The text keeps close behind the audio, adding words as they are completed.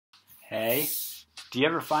Hey, do you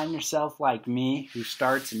ever find yourself like me who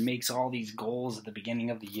starts and makes all these goals at the beginning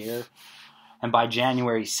of the year, and by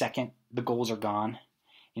January 2nd, the goals are gone?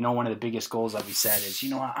 You know, one of the biggest goals that we set is, you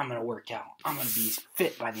know what, I'm going to work out. I'm going to be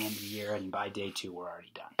fit by the end of the year, and by day 2, we're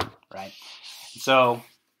already done, right? So,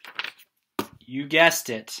 you guessed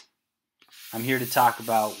it, I'm here to talk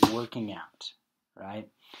about working out, right?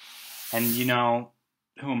 And you know,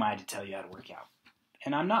 who am I to tell you how to work out?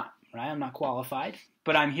 And I'm not, right? I'm not qualified,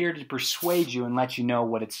 but I'm here to persuade you and let you know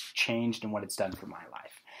what it's changed and what it's done for my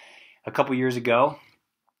life. A couple years ago,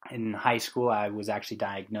 in high school, I was actually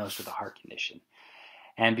diagnosed with a heart condition.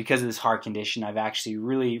 And because of this heart condition, I've actually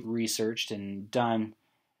really researched and done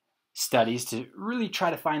studies to really try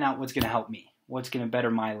to find out what's going to help me, what's going to better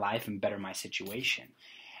my life and better my situation.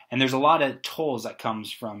 And there's a lot of tolls that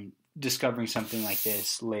comes from discovering something like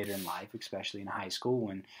this later in life, especially in high school,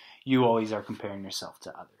 when you always are comparing yourself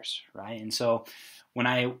to others, right? And so when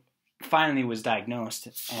I finally was diagnosed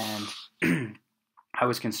and I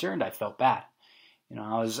was concerned, I felt bad. You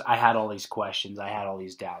know, I had all these questions, I had all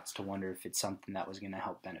these doubts to wonder if it's something that was going to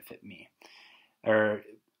help benefit me or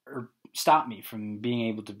stop me from being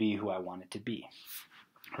able to be who I wanted to be,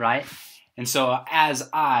 right? And so as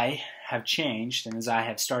I have changed and as I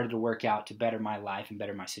have started to work out to better my life and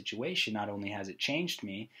better my situation, not only has it changed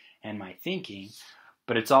me and my thinking,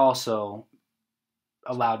 but it's also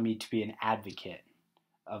allowed me to be an advocate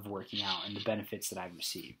of working out and the benefits that I've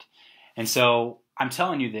received. And so I'm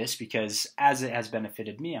telling you this because as it has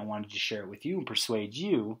benefited me, I wanted to share it with you and persuade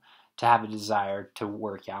you to have a desire to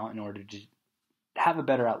work out in order to have a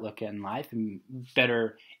better outlook in life and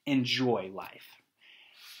better enjoy life.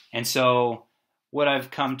 And so what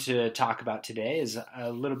I've come to talk about today is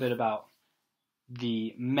a little bit about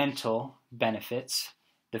the mental benefits,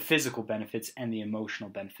 the physical benefits, and the emotional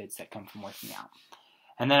benefits that come from working out.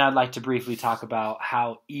 And then I'd like to briefly talk about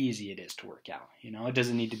how easy it is to work out. You know, it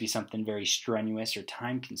doesn't need to be something very strenuous or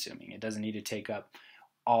time-consuming. It doesn't need to take up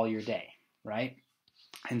all your day, right?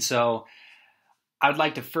 And so I'd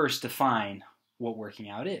like to first define what working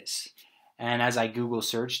out is. And as I Google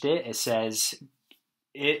searched it, it says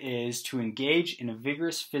it is to engage in a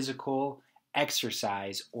vigorous physical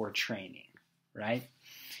exercise or training, right?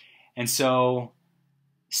 And so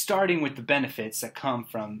starting with the benefits that come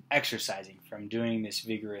from exercising, from doing this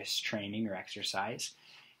vigorous training or exercise,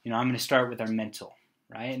 you know, I'm going to start with our mental,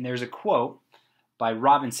 right? And there's a quote by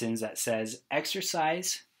Robinson's that says,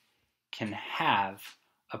 exercise can have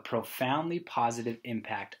a profoundly positive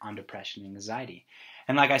impact on depression and anxiety.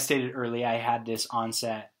 And like I stated earlier, I had this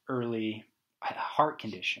onset early heart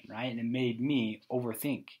condition, right? And it made me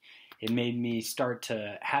overthink. It made me start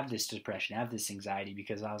to have this depression, have this anxiety,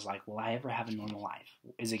 because I was like, will I ever have a normal life?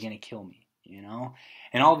 Is it going to kill me? You know?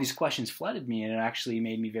 And all these questions flooded me, and it actually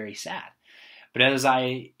made me very sad. But as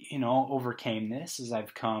I, overcame this, as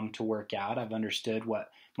I've come to work out, I've understood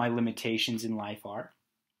what my limitations in life are.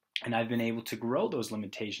 And I've been able to grow those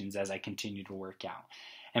limitations as I continue to work out.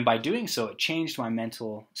 And by doing so, it changed my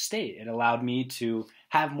mental state. It allowed me to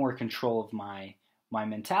have more control of my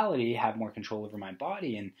mentality, have more control over my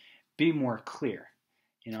body, and be more clear.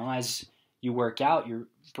 You know, as you work out, your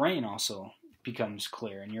brain also becomes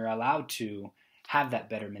clear, and you're allowed to have that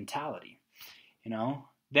better mentality. You know,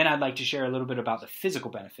 then I'd like to share a little bit about the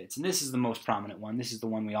physical benefits, and this is the most prominent one. This is the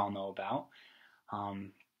one we all know about.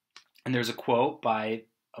 And there's a quote by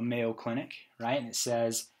a Mayo Clinic, right? And it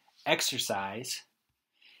says, exercise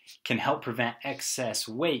can help prevent excess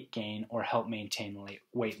weight gain or help maintain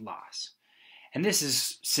weight loss. And this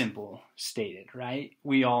is simple stated, right?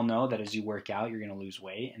 We all know that as you work out, you're going to lose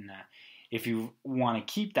weight, and that if you want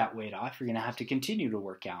to keep that weight off, you're going to have to continue to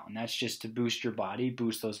work out. And that's just to boost your body,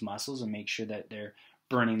 boost those muscles, and make sure that they're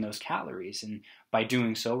burning those calories. And by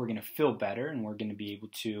doing so, we're going to feel better, and we're going to be able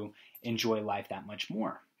to enjoy life that much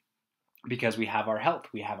more because we have our health,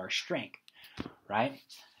 we have our strength, right?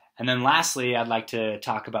 And then lastly, I'd like to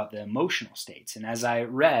talk about the emotional states. And as I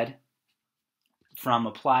read from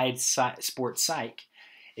Applied Sports Psych,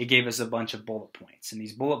 it gave us a bunch of bullet points. And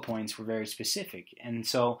these bullet points were very specific. And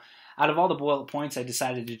so out of all the bullet points, I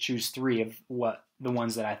decided to choose 3 of the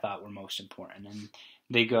ones that I thought were most important. And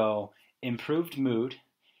they go improved mood,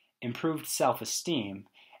 improved self-esteem,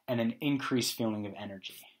 and an increased feeling of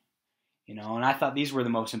energy. You know, and I thought these were the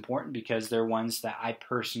most important because they're ones that I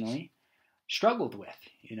personally struggled with,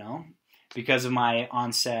 you know. Because of my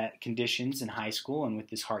onset conditions in high school and with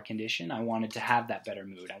this heart condition, I wanted to have that better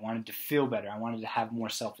mood. I wanted to feel better. I wanted to have more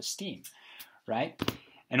self-esteem, right?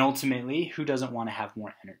 And ultimately, who doesn't want to have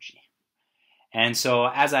more energy? And so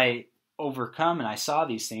as I overcome and I saw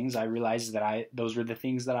these things, I realized that those were the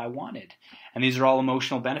things that I wanted. And these are all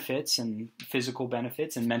emotional benefits and physical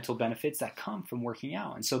benefits and mental benefits that come from working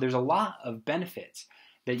out. And so there's a lot of benefits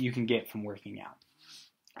that you can get from working out.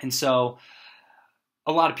 And so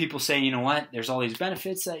a lot of people say, you know what, there's all these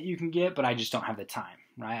benefits that you can get, but I just don't have the time,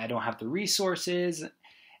 right? I don't have the resources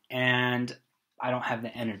and I don't have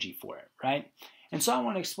the energy for it, right? And so I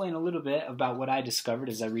want to explain a little bit about what I discovered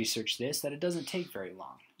as I researched this, that it doesn't take very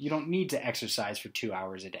long. You don't need to exercise for 2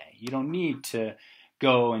 hours a day. You don't need to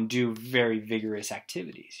go and do very vigorous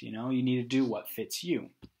activities. You need to do what fits you.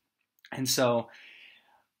 And so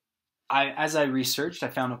as I researched, I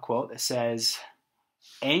found a quote that says,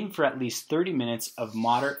 aim for at least 30 minutes of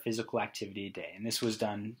moderate physical activity a day. And this was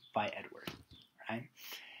done by Edward, right?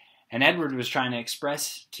 And Edward was trying to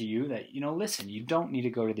express to you that, listen, you don't need to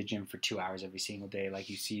go to the gym for 2 hours every single day like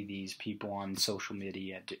you see these people on social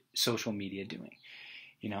media doing.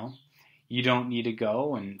 You don't need to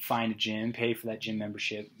go and find a gym, pay for that gym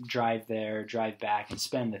membership, drive there, drive back, and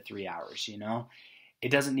spend the 3 hours, It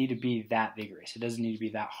doesn't need to be that vigorous. It doesn't need to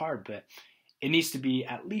be that hard, but it needs to be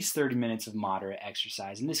at least 30 minutes of moderate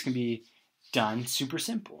exercise. And this can be done super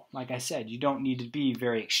simple. Like I said, you don't need to be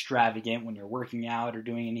very extravagant when you're working out or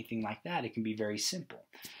doing anything like that. It can be very simple.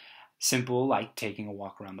 Simple like taking a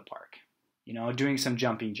walk around the park. Doing some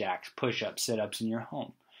jumping jacks, push-ups, sit-ups in your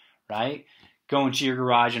home, right? Go into your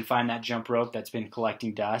garage and find that jump rope that's been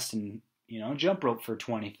collecting dust and, jump rope for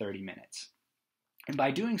 20, 30 minutes. And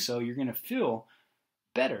by doing so, you're going to feel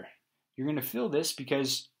better. You're going to feel this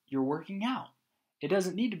because you're working out. It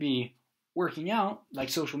doesn't need to be working out like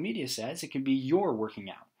social media says. It can be your working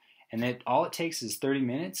out. And all it takes is 30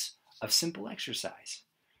 minutes of simple exercise,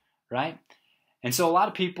 right? And so a lot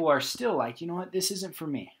of people are still like, you know what, this isn't for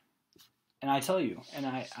me. And I tell you, and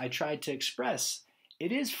I tried to express,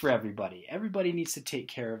 it is for everybody. Everybody needs to take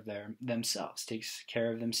care of themselves, takes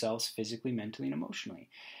care of themselves physically, mentally, and emotionally.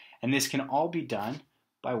 And this can all be done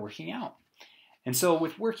by working out. And so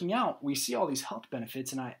with working out, we see all these health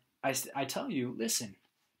benefits, and I tell you, listen,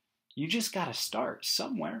 you just got to start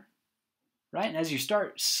somewhere, right? And as you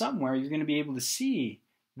start somewhere, you're going to be able to see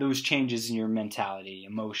those changes in your mentality,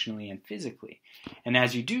 emotionally and physically. And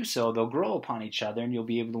as you do so, they'll grow upon each other and you'll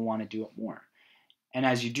be able to want to do it more. And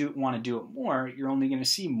as you do want to do it more, you're only going to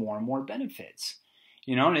see more and more benefits.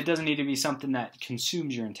 And it doesn't need to be something that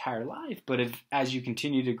consumes your entire life, but as you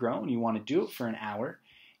continue to grow and you want to do it for an hour,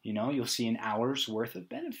 you'll see an hour's worth of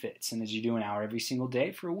benefits. And as you do an hour every single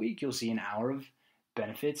day for a week, you'll see an hour of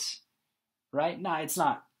benefits, right? Now, it's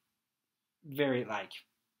not very like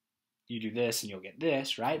you do this and you'll get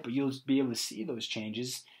this, right? But you'll be able to see those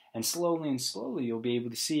changes, and slowly you'll be able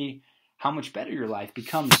to see how much better your life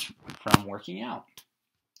becomes from working out.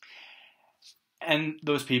 And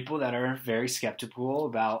those people that are very skeptical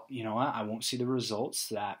about, I won't see the results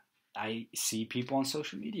that I see people on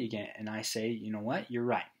social media get, and I say, you know what, you're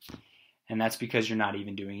right. And that's because you're not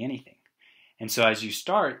even doing anything. And so as you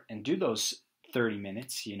start and do those 30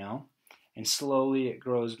 minutes, and slowly it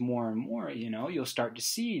grows more and more, you'll start to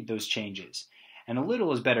see those changes. And a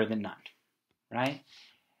little is better than none, right?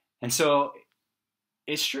 And so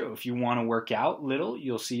it's true. If you want to work out little,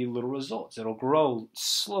 you'll see little results. It'll grow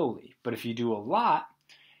slowly. But if you do a lot,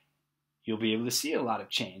 you'll be able to see a lot of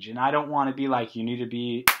change. And I don't want to be like, you need to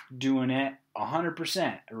be doing it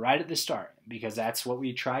 100% right at the start, because that's what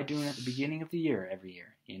we try doing at the beginning of the year every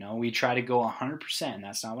year. We try to go 100%. And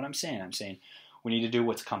that's not what I'm saying. I'm saying we need to do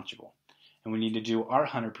what's comfortable. And we need to do our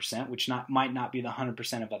 100%, which might not be the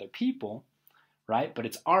 100% of other people, right? But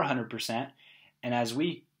it's our 100%. And as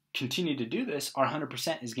we continue to do this, our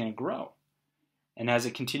 100% is going to grow. And as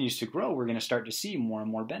it continues to grow, we're going to start to see more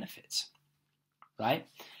and more benefits, right?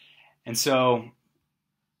 And so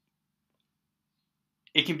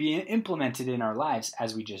it can be implemented in our lives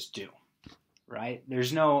as we just do, right?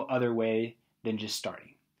 There's no other way than just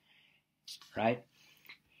starting, right?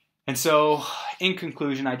 And so, in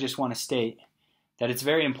conclusion, I just want to state that it's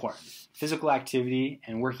very important. Physical activity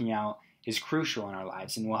and working out is crucial in our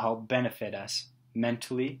lives and will help benefit us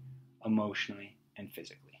mentally, emotionally, and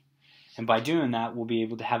physically. And by doing that, we'll be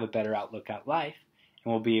able to have a better outlook at life,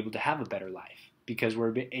 and we'll be able to have a better life because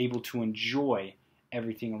we're able to enjoy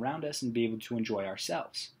everything around us and be able to enjoy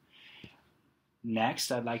ourselves.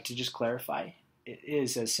 Next, I'd like to just clarify, it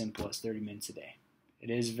is as simple as 30 minutes a day. It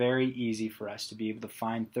is very easy for us to be able to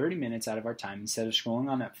find 30 minutes out of our time instead of scrolling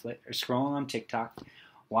on Netflix or scrolling on TikTok,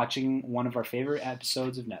 watching one of our favorite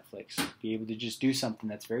episodes of Netflix, be able to just do something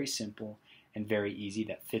that's very simple and very easy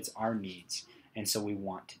that fits our needs, and so we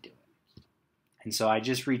want to do it. And so I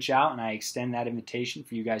just reach out and I extend that invitation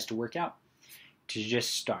for you guys to work out, to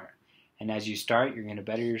just start. And as you start, you're going to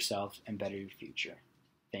better yourself and better your future.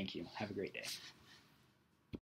 Thank you. Have a great day.